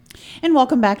And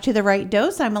welcome back to The Right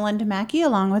Dose. I'm Melinda Mackey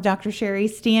along with Dr. Sherry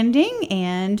Standing,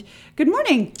 and good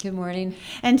morning. Good morning.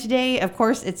 And today, of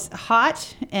course, it's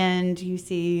hot, and you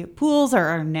see pools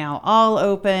are now all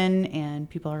open, and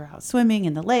people are out swimming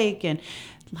in the lake, and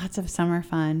lots of summer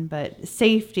fun. But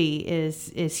safety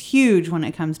is huge when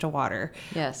it comes to water.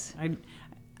 Yes.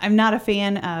 I'm not a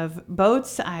fan of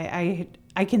boats. I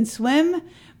can swim,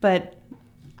 but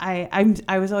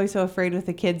I was always so afraid with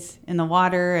the kids in the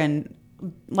water and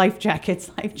life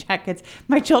jackets.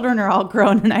 My children are all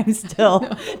grown, and I'm still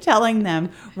telling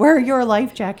them, wear your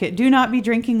life jacket. Do not be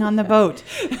drinking on the boat.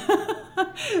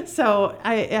 So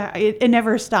it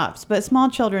never stops, but small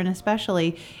children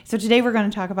especially. So today we're going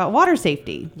to talk about water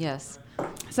safety. Yes.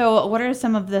 So what are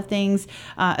some of the things,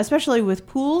 especially with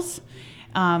pools?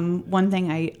 One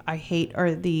thing I hate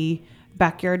are the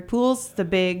backyard pools, the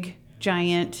big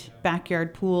giant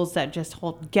backyard pools that just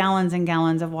hold gallons and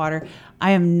gallons of water.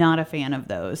 I am not a fan of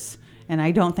those, and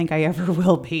I don't think I ever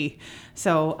will be.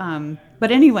 So,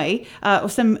 but anyway,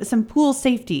 some pool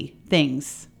safety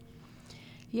things.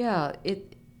 Yeah.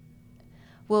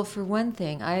 Well, for one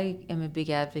thing, I am a big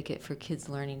advocate for kids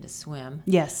learning to swim.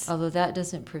 Yes. Although that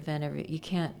doesn't prevent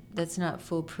that's not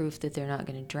foolproof that they're not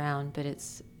going to drown, but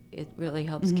it really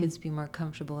helps kids be more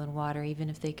comfortable in water, even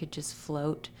if they could just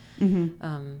float.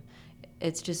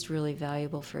 It's just really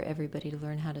valuable for everybody to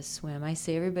learn how to swim. I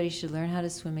say everybody should learn how to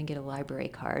swim and get a library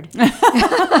card. It's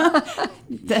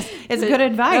good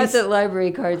advice. Not that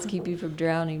library cards keep you from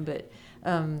drowning, but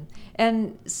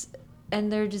and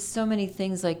there are just so many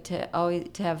things, like to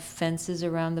have fences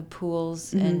around the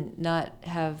pools and not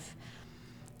have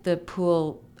the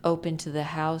pool open to the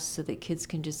house so that kids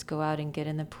can just go out and get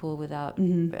in the pool without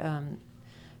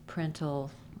parental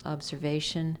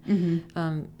observation.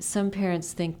 Some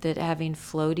parents think that having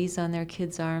floaties on their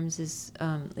kids' arms is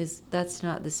that's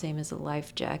not the same as a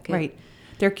life jacket. Right.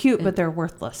 They're cute, but they're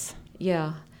worthless.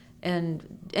 Yeah, and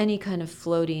any kind of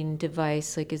floating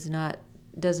device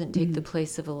doesn't take the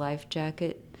place of a life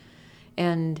jacket.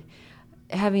 And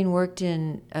having worked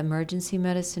in emergency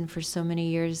medicine for so many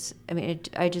years, I mean,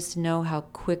 I just know how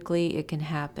quickly it can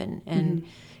happen. And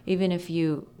even if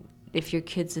your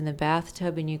kid's in the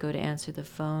bathtub and you go to answer the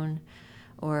phone,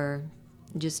 or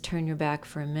just turn your back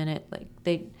for a minute,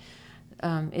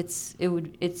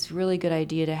 it's really good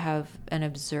idea to have an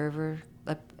observer,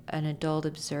 an adult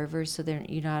observer, so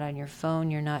you're not on your phone,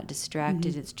 you're not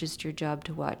distracted. It's just your job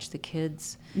to watch the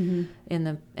kids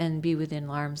and be within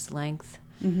arm's length.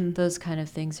 Those kind of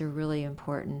things are really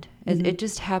important. It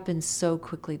just happens so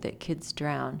quickly that kids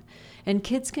drown. And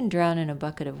kids can drown in a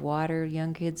bucket of water.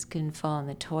 Young kids can fall in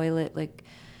the toilet.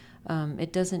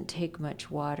 It doesn't take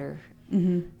much water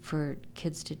for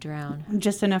kids to drown.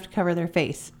 Just enough to cover their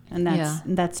face. And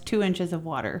that's 2 inches of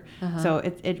water. So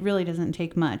it really doesn't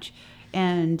take much.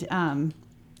 And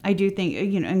I do think,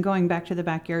 and going back to the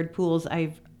backyard pools,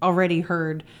 I've already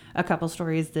heard a couple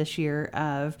stories this year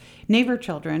of neighbor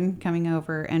children coming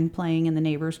over and playing in the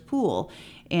neighbor's pool,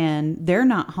 and they're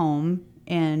not home,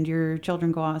 and your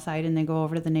children go outside and they go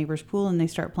over to the neighbor's pool and they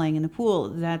start playing in the pool.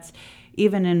 That's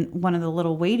even in one of the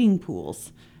little wading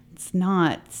pools. It's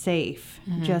not safe,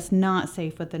 just not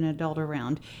safe with an adult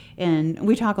around. And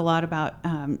we talk a lot about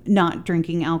not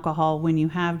drinking alcohol when you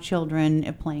have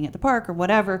children playing at the park or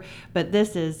whatever, but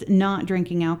this is not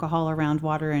drinking alcohol around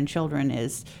water and children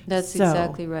is. That's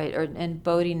exactly right. And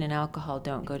boating and alcohol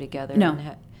don't go together. No.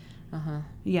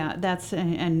 Yeah,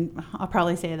 and I'll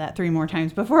probably say that 3 more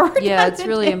times before we're done it's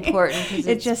really important because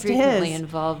it's just frequently is.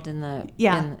 Involved in the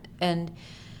and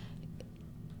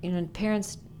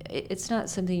parents. It's not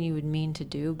something you would mean to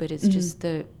do, but it's just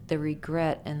the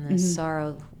regret and the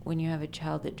sorrow when you have a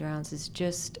child that drowns is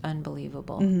just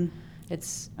unbelievable.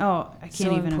 It's I can't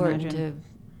so even important imagine.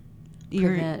 to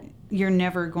prevent. You're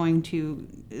never going to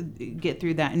get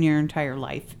through that in your entire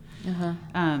life.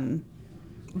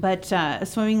 But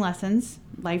swimming lessons,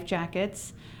 life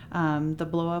jackets, the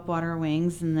blow-up water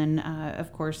wings, and then,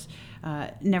 of course,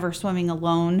 never swimming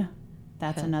alone.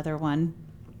 That's another one.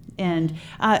 And,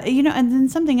 and then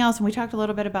something else, and we talked a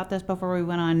little bit about this before we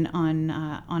went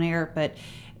on air, but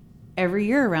every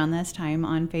year around this time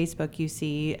on Facebook, you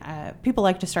see people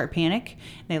like to start panic.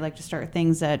 They like to start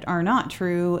things that are not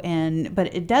true,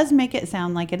 but it does make it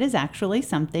sound like it is actually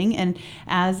something. And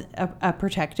as a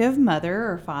protective mother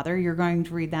or father, you're going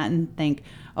to read that and think,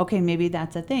 okay, maybe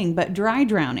that's a thing. But dry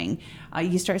drowning,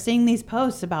 you start seeing these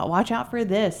posts about watch out for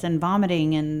this and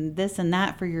vomiting and this and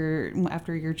that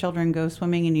after your children go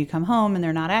swimming and you come home and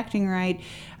they're not acting right.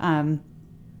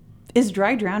 Is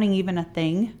dry drowning even a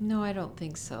thing? No, I don't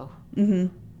think so.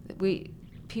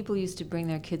 People used to bring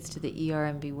their kids to the ER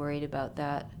and be worried about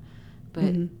that,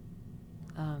 but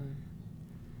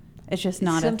It's just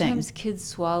not a thing. Sometimes kids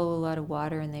swallow a lot of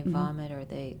water and they vomit,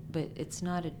 but it's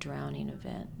not a drowning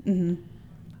event.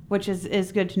 Which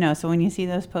is good to know. So when you see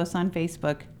those posts on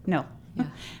Facebook, no,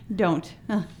 don't.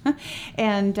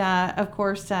 And of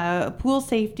course, pool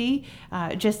safety.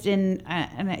 And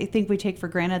I think we take for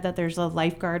granted that there's a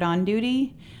lifeguard on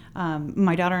duty.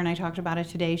 My daughter and I talked about it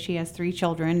today. She has 3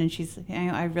 children,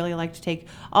 and I really like to take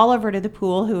Oliver to the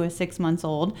pool, who is 6 months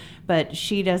old, but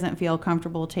she doesn't feel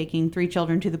comfortable taking 3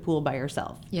 children to the pool by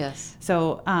herself. Yes.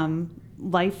 So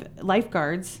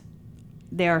lifeguards,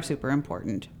 they are super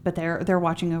important, but they're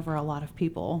watching over a lot of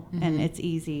people, and it's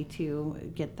easy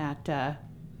to get that.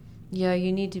 Yeah,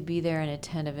 you need to be there and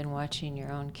attentive and watching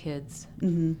your own kids.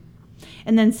 And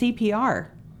then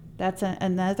CPR. That's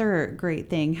another great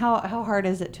thing. How hard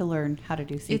is it to learn how to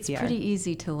do CPR? It's pretty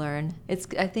easy to learn.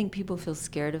 I think people feel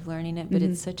scared of learning it, but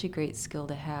it's such a great skill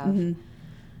to have.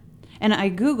 And I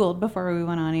Googled before we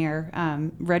went on air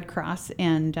Red Cross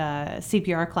and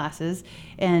CPR classes,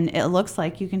 and it looks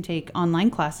like you can take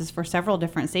online classes for several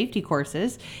different safety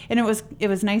courses. And it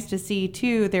was nice to see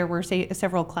too. There were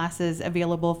several classes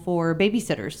available for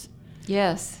babysitters.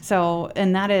 Yes. So,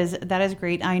 and that is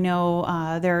great. I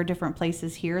know there are different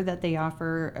places here that they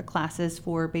offer classes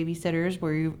for babysitters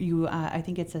where you I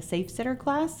think it's a safe sitter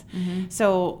class.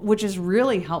 So, which is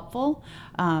really helpful.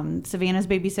 Savannah's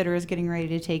babysitter is getting ready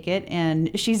to take it,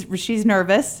 and she's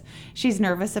nervous. She's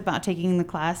nervous about taking the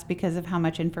class because of how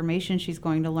much information she's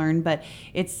going to learn. But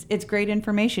it's great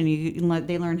information.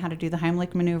 They learn how to do the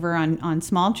Heimlich maneuver on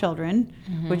small children,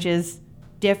 which is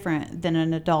different than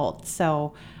an adult.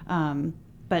 So,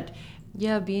 but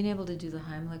yeah, being able to do the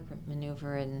Heimlich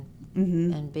maneuver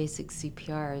and basic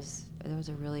CPRs, those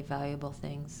are really valuable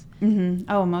things.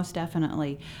 Oh, most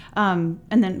definitely. And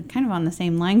then kind of on the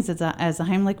same lines as a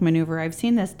Heimlich maneuver, I've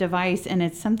seen this device, and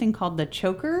it's something called the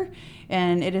choker,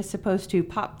 and it is supposed to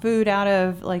pop food out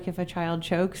of, like, if a child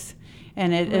chokes.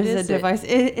 And it is a device.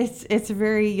 It's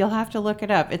very. You'll have to look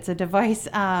it up. It's a device.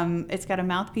 It's got a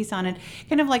mouthpiece on it,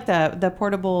 kind of like the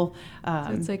portable. So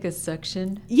it's like a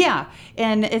suction. Yeah,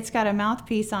 and it's got a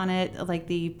mouthpiece on it, like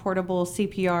the portable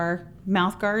CPR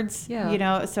mouth guards.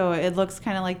 Yeah. So it looks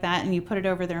kind of like that, and you put it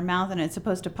over their mouth, and it's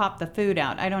supposed to pop the food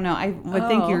out. I don't know. I would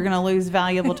think you're going to lose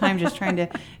valuable time just trying to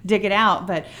dig it out,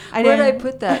 but where'd I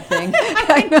put that thing?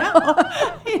 I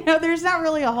know. There's not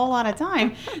really a whole lot of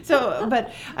time. So,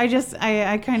 but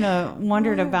I kind of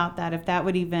wondered about that, if that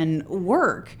would even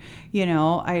work.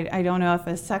 I don't know if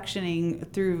a suctioning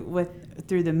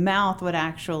through the mouth would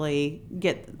actually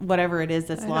get whatever it is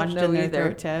that's lodged in their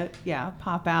throat to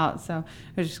pop out. So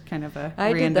it was just kind of a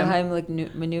I random. did the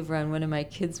Heimlich maneuver on one of my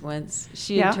kids once.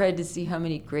 She had tried to see how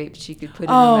many grapes she could put in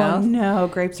her mouth. Oh no,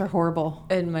 grapes are horrible.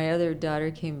 And my other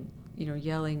daughter came,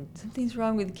 yelling, "Something's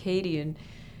wrong with Katie,"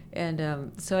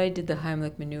 and so I did the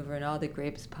Heimlich maneuver, and all the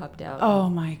grapes popped out. Oh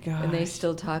my god! And they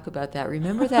still talk about that.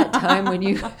 Remember that time when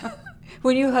you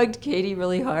when you hugged Katie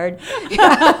really hard?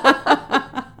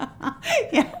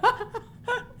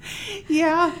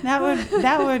 Yeah,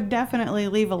 that would definitely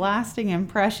leave a lasting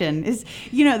impression. The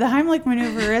Heimlich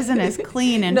maneuver isn't as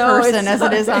clean in person as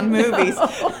it is on movies.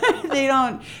 They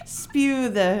don't spew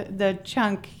the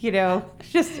chunk,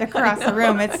 just across the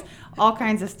room. It's all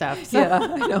kinds of stuff. So. Yeah,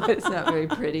 I know it's not very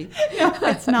pretty. No,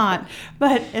 it's not,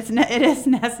 but it is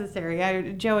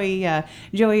necessary. Joey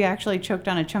actually choked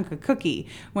on a chunk of cookie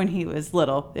when he was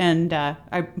little, and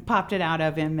I popped it out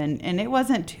of him, and it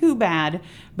wasn't too bad,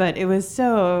 but it was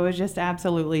just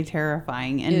absolutely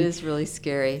terrifying. And it is really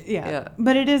scary. Yeah.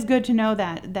 But it is good to know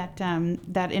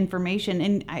that information,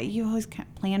 and you always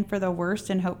plan for the worst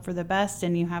and hope for the best.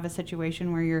 And you have a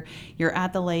situation where you're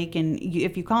at the lake, and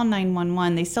if you call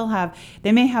 911,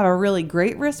 they may have a really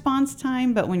great response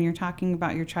time, but when you're talking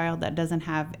about your child that doesn't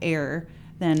have air,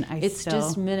 then it's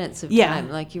just minutes of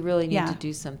time. Like, you really need to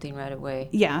do something right away.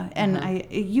 Yeah, and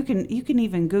you can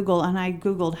even Google, and I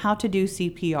Googled how to do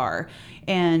CPR,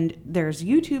 and there's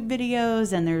YouTube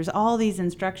videos, and there's all these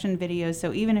instruction videos.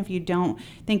 So even if you don't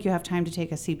think you have time to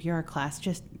take a CPR class,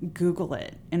 just Google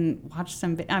it and watch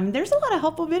some. There's a lot of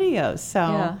helpful videos.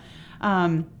 So.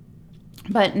 Yeah.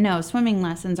 But no, swimming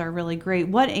lessons are really great.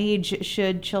 What age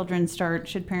should parents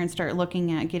start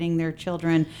looking at getting their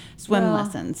children swim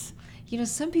lessons?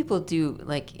 Some people do,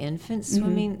 like, infant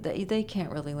swimming. They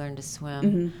can't really learn to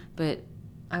swim. But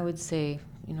I would say,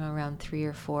 around 3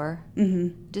 or 4,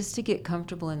 just to get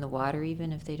comfortable in the water,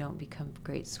 even if they don't become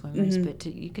great swimmers. But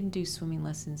you can do swimming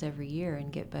lessons every year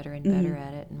and get better and better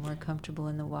at it, and more comfortable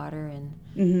in the water.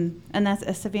 And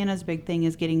that's Savannah's big thing,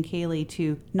 is getting Kaylee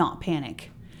to not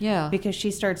panic. Yeah. Because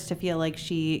she starts to feel like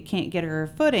she can't get her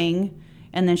footing,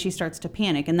 and then she starts to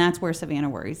panic, and that's where Savannah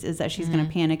worries, is that she's going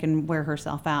to panic and wear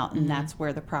herself out, and that's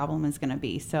where the problem is going to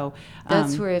be. So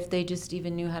that's where if they just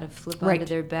even knew how to flip Right. onto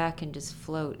their back and just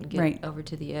float and get Right. over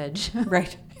to the edge.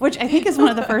 right, which I think is one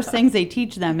of the first things they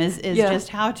teach them is Yeah. just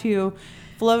how to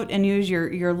float and use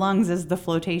your lungs as the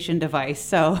flotation device.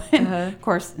 So and of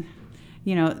course,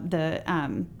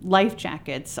 the life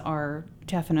jackets are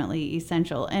definitely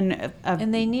essential, and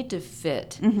And they need to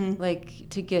fit, like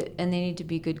to get, and they need to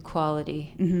be good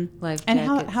quality life and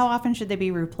jackets. how often should they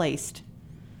be replaced?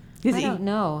 I don't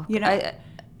know. You know-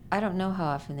 I don't know how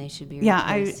often they should be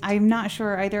Yeah, replaced. I'm not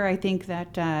sure either. I think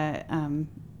that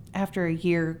after a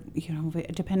year,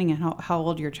 depending on how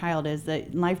old your child is, the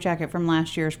life jacket from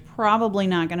last year is probably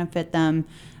not going to fit them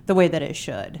the way that it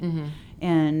should.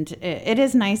 And it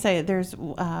is nice. There's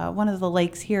one of the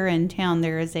lakes here in town.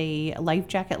 There is a life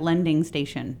jacket lending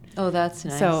station. Oh, that's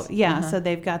nice. So yeah, so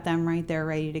they've got them right there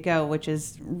ready to go, which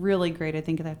is really great. I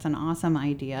think that's an awesome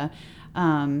idea.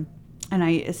 And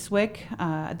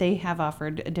SWIC, they have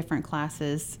offered different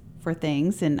classes for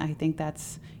things, and I think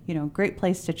that's a great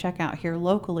place to check out here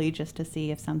locally just to see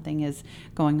if something is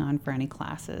going on for any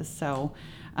classes. So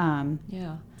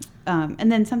yeah.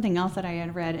 and then something else that I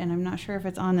had read, and I'm not sure if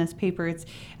it's on this paper, it's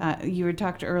you had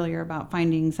talked earlier about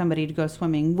finding somebody to go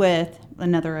swimming with,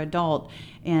 another adult,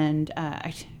 and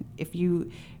if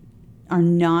you are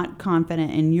not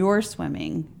confident in your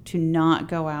swimming, to not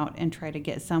go out and try to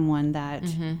get someone that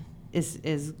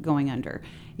is going under.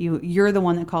 You're the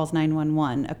one that calls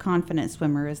 911. A confident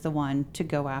swimmer is the one to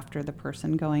go after the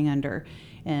person going under.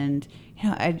 And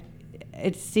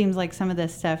it seems like some of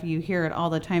this stuff, you hear it all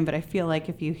the time, but I feel like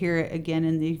if you hear it again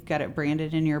and you've got it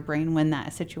branded in your brain when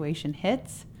that situation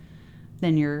hits,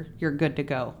 then you're good to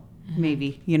go.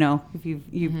 Maybe, if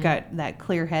you've got that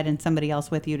clear head and somebody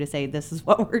else with you to say, this is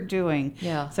what we're doing.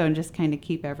 Yeah. So, and just kind of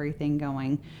keep everything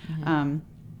going.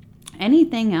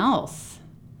 Anything else?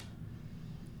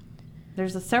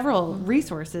 There's several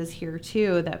resources here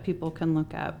too that people can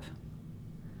look up.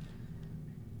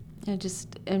 Yeah,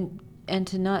 and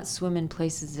to not swim in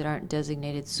places that aren't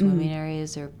designated swimming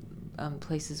areas, or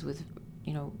places with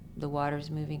the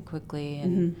water's moving quickly,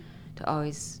 and to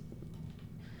always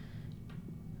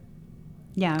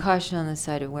caution on the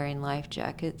side of wearing life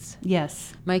jackets.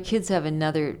 Yes. My kids have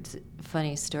another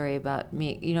funny story about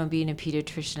me. Being a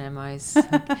pediatrician, I'm always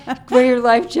wear your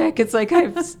life jackets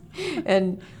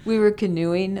and we were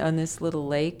canoeing on this little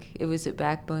lake. It was at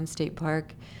Backbone State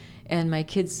Park. And my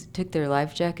kids took their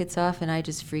life jackets off, and I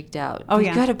just freaked out. Oh,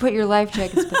 You got to put your life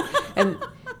jackets back.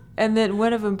 And then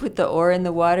one of them put the oar in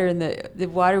the water, and the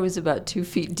water was about 2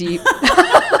 feet deep.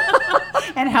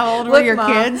 And how old were your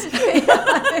Mom. kids?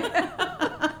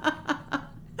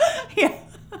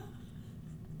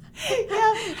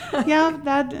 Yeah,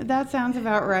 that sounds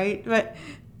about right. But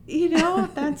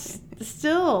that's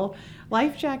still,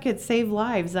 life jackets save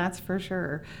lives. That's for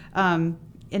sure. And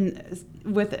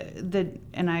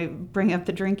I bring up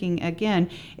the drinking again.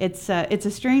 It's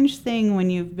a strange thing when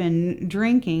you've been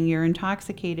drinking, you're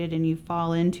intoxicated, and you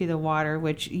fall into the water,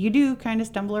 which you do kind of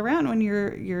stumble around when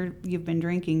you've been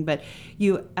drinking, but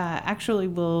you actually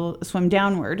will swim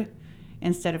downward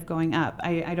instead of going up.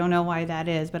 I don't know why that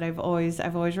is, but I've always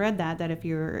read that if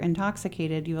you're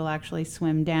intoxicated, you will actually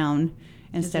swim down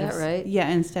instead Is that right? Yeah,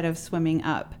 instead of swimming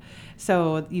up.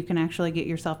 So you can actually get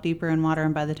yourself deeper in water,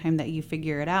 and by the time that you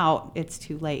figure it out, it's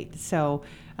too late. So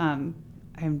I'm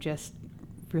just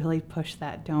really push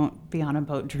that. Don't be on a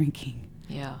boat drinking.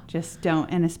 Yeah. Just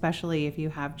don't, and especially if you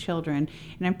have children.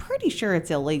 And I'm pretty sure it's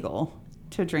illegal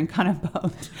to drink on a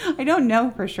boat. I don't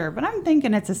know for sure, but I'm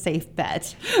thinking it's a safe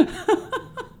bet.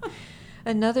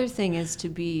 Another thing is to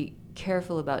be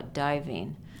careful about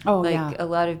diving. Oh, yeah. A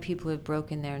lot of people have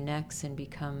broken their necks and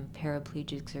become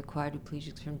paraplegics or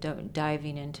quadriplegics from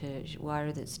diving into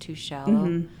water that's too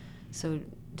shallow. So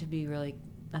to be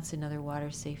that's another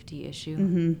water safety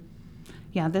issue.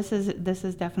 Yeah, this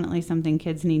is definitely something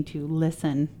kids need to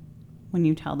listen when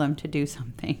you tell them to do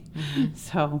something.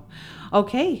 So,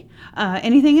 okay.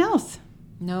 Anything else?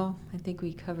 No, I think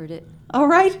we covered it. All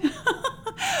right.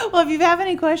 Well, if you have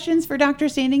any questions for Dr.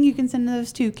 Standing, you can send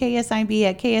those to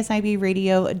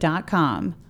ksib@ksibradio.com.